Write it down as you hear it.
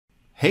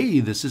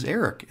Hey, this is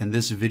Eric, and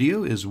this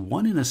video is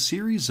one in a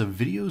series of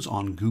videos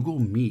on Google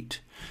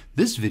Meet.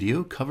 This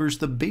video covers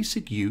the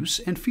basic use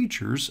and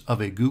features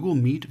of a Google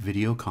Meet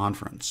video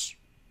conference.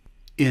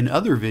 In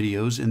other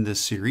videos in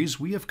this series,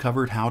 we have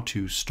covered how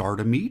to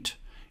start a meet,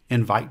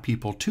 invite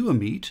people to a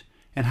meet,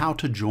 and how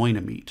to join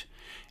a meet.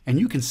 And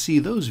you can see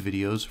those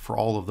videos for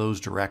all of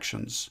those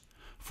directions.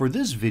 For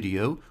this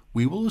video,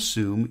 we will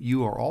assume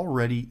you are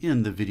already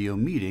in the video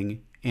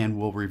meeting and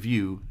will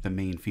review the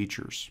main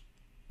features.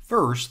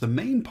 First, the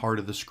main part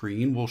of the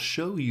screen will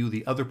show you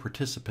the other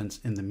participants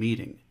in the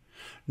meeting.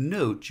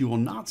 Note you will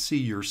not see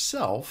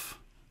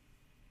yourself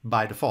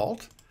by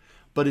default,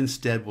 but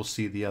instead will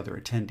see the other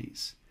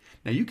attendees.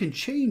 Now you can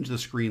change the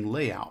screen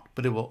layout,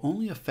 but it will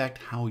only affect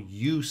how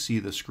you see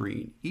the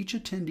screen. Each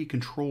attendee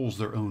controls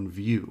their own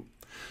view.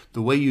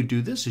 The way you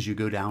do this is you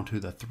go down to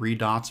the three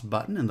dots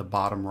button in the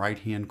bottom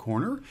right-hand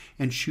corner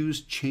and choose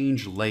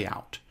Change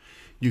Layout.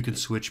 You can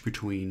switch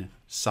between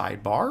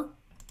Sidebar,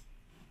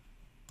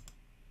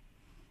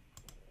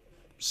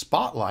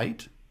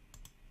 Spotlight,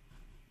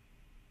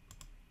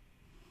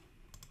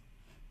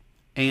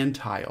 and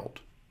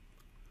Tiled.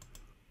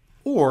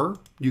 Or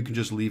you can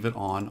just leave it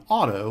on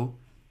Auto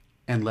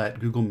and let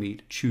Google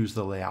Meet choose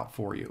the layout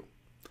for you.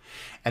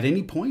 At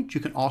any point,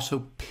 you can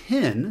also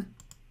pin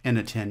an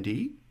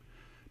attendee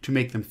to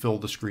make them fill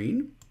the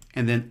screen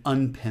and then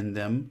unpin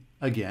them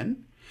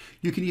again.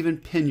 You can even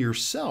pin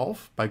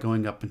yourself by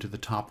going up into the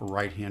top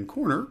right-hand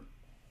corner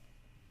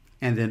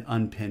and then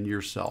unpin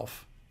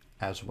yourself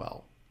as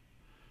well.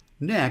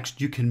 Next,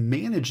 you can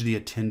manage the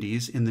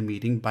attendees in the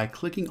meeting by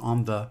clicking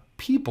on the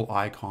people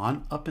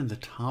icon up in the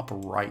top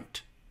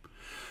right.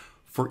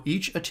 For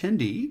each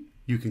attendee,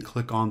 you can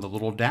click on the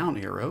little down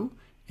arrow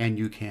and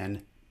you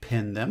can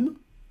pin them,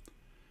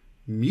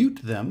 mute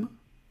them,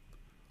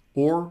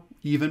 or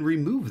even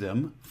remove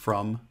them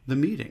from the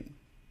meeting.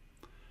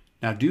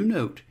 Now do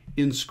note,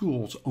 in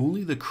schools,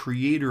 only the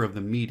creator of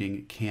the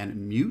meeting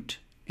can mute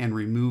and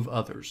remove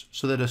others,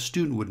 so that a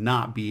student would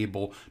not be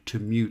able to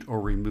mute or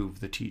remove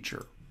the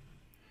teacher.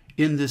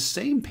 In this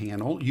same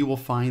panel, you will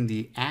find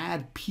the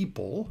Add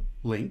People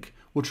link,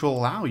 which will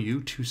allow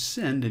you to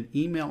send an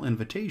email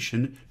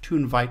invitation to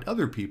invite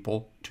other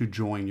people to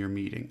join your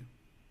meeting.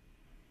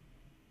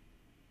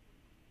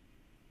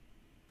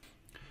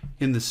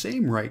 In the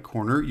same right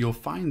corner, you'll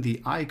find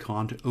the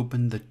icon to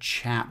open the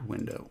chat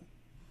window.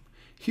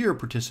 Here,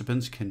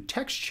 participants can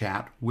text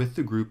chat with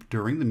the group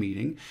during the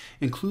meeting,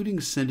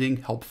 including sending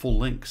helpful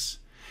links.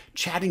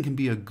 Chatting can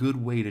be a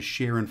good way to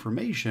share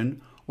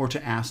information or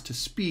to ask to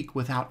speak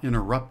without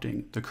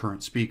interrupting the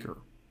current speaker.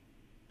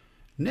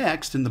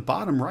 Next, in the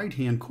bottom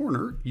right-hand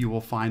corner, you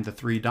will find the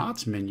three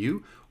dots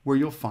menu where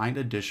you'll find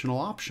additional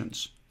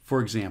options.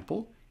 For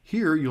example,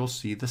 here you'll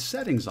see the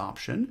settings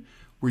option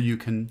where you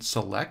can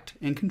select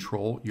and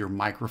control your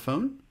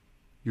microphone,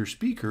 your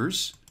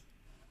speakers,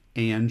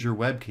 and your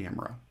web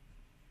camera.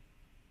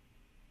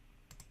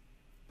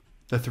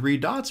 The three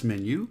dots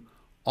menu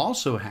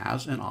also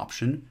has an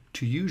option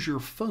to use your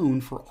phone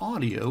for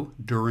audio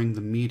during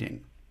the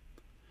meeting.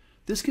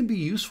 This can be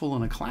useful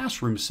in a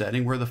classroom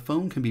setting where the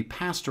phone can be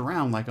passed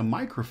around like a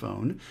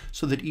microphone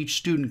so that each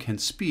student can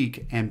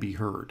speak and be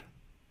heard.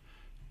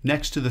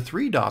 Next to the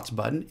three dots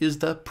button is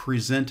the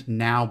Present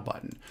Now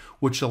button,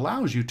 which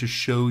allows you to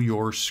show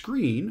your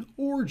screen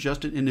or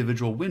just an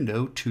individual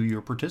window to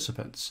your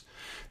participants.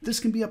 This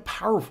can be a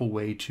powerful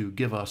way to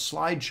give a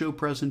slideshow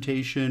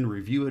presentation,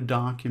 review a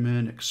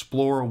document,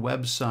 explore a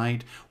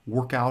website,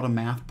 work out a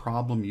math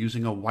problem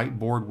using a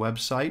whiteboard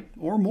website,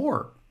 or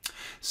more.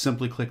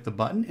 Simply click the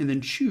button and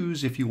then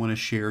choose if you want to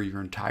share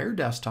your entire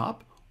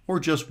desktop or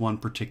just one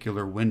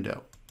particular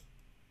window.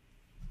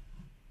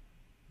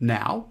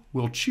 Now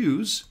we'll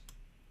choose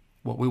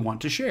what we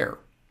want to share.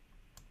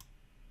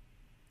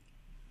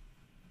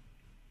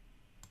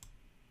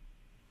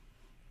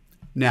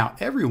 Now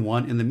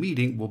everyone in the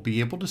meeting will be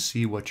able to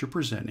see what you're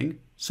presenting,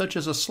 such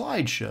as a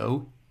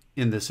slideshow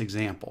in this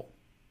example.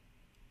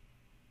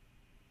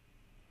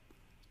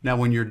 Now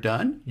when you're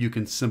done, you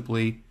can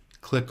simply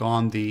click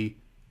on the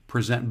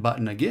Present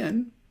button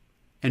again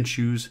and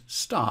choose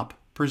Stop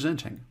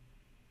Presenting.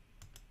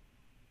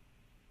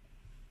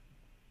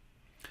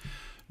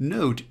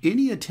 Note,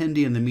 any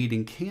attendee in the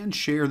meeting can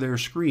share their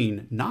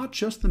screen, not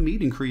just the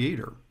meeting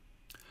creator.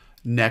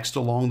 Next,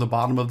 along the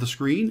bottom of the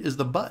screen is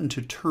the button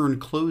to turn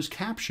closed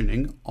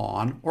captioning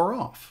on or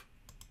off.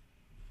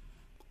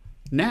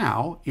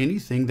 Now,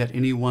 anything that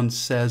anyone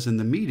says in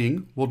the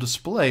meeting will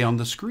display on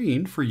the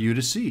screen for you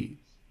to see.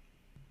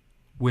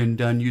 When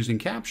done using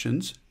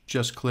captions,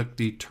 just click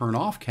the Turn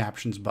Off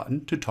Captions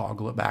button to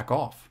toggle it back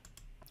off.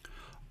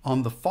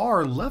 On the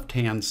far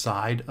left-hand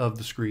side of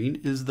the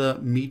screen is the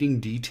Meeting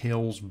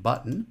Details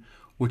button,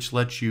 which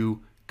lets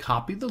you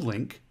copy the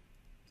link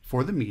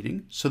for the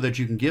meeting so that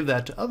you can give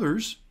that to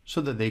others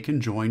so that they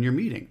can join your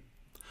meeting.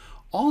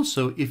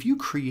 Also, if you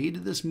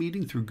created this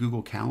meeting through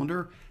Google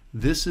Calendar,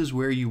 this is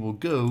where you will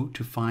go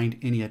to find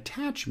any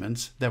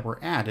attachments that were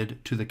added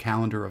to the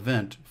calendar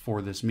event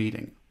for this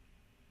meeting.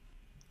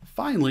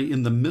 Finally,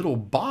 in the middle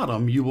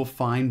bottom, you will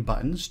find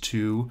buttons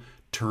to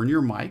turn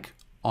your mic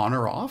on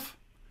or off,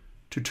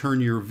 to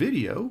turn your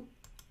video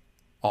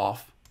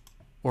off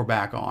or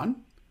back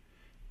on,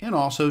 and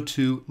also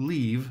to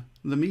leave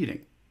the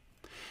meeting.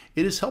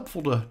 It is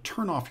helpful to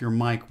turn off your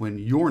mic when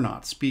you're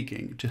not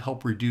speaking to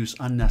help reduce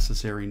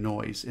unnecessary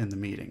noise in the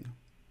meeting.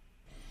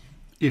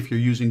 If you're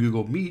using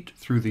Google Meet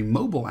through the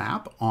mobile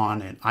app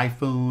on an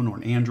iPhone or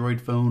an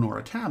Android phone or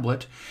a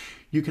tablet,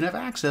 you can have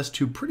access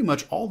to pretty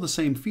much all the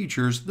same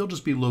features. They'll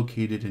just be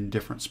located in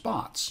different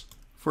spots.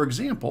 For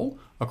example,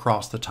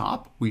 across the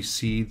top, we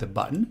see the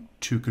button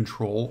to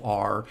control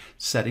our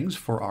settings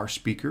for our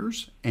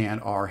speakers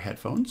and our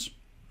headphones.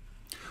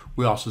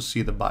 We also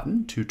see the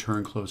button to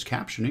turn closed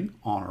captioning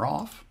on or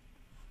off.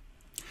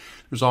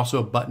 There's also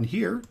a button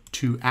here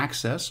to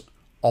access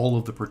all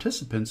of the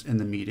participants in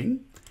the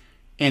meeting.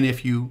 And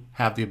if you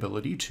have the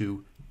ability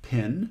to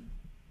pin,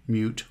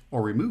 mute,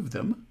 or remove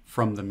them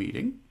from the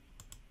meeting.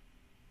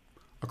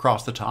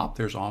 Across the top,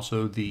 there's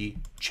also the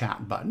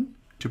chat button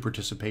to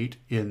participate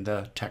in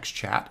the text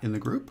chat in the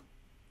group.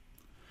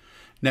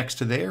 Next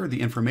to there,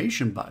 the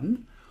information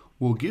button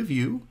will give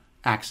you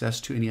access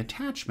to any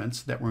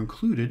attachments that were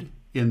included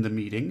in the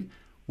meeting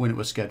when it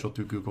was scheduled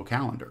through Google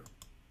Calendar.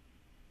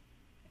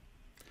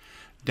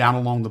 Down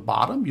along the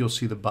bottom, you'll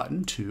see the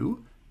button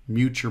to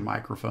mute your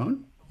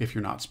microphone if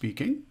you're not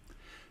speaking.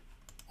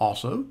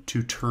 Also,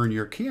 to turn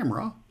your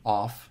camera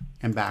off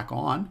and back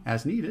on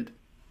as needed.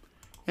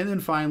 And then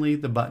finally,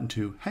 the button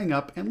to hang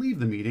up and leave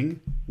the meeting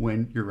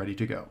when you're ready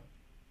to go.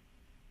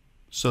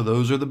 So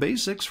those are the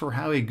basics for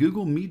how a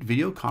Google Meet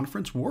video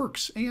conference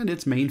works and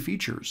its main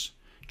features.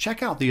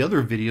 Check out the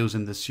other videos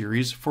in this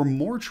series for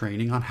more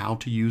training on how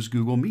to use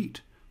Google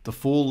Meet. The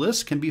full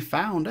list can be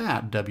found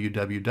at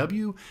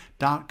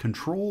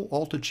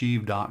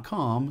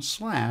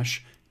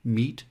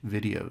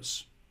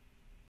www.controlaltachieve.com/meetvideos.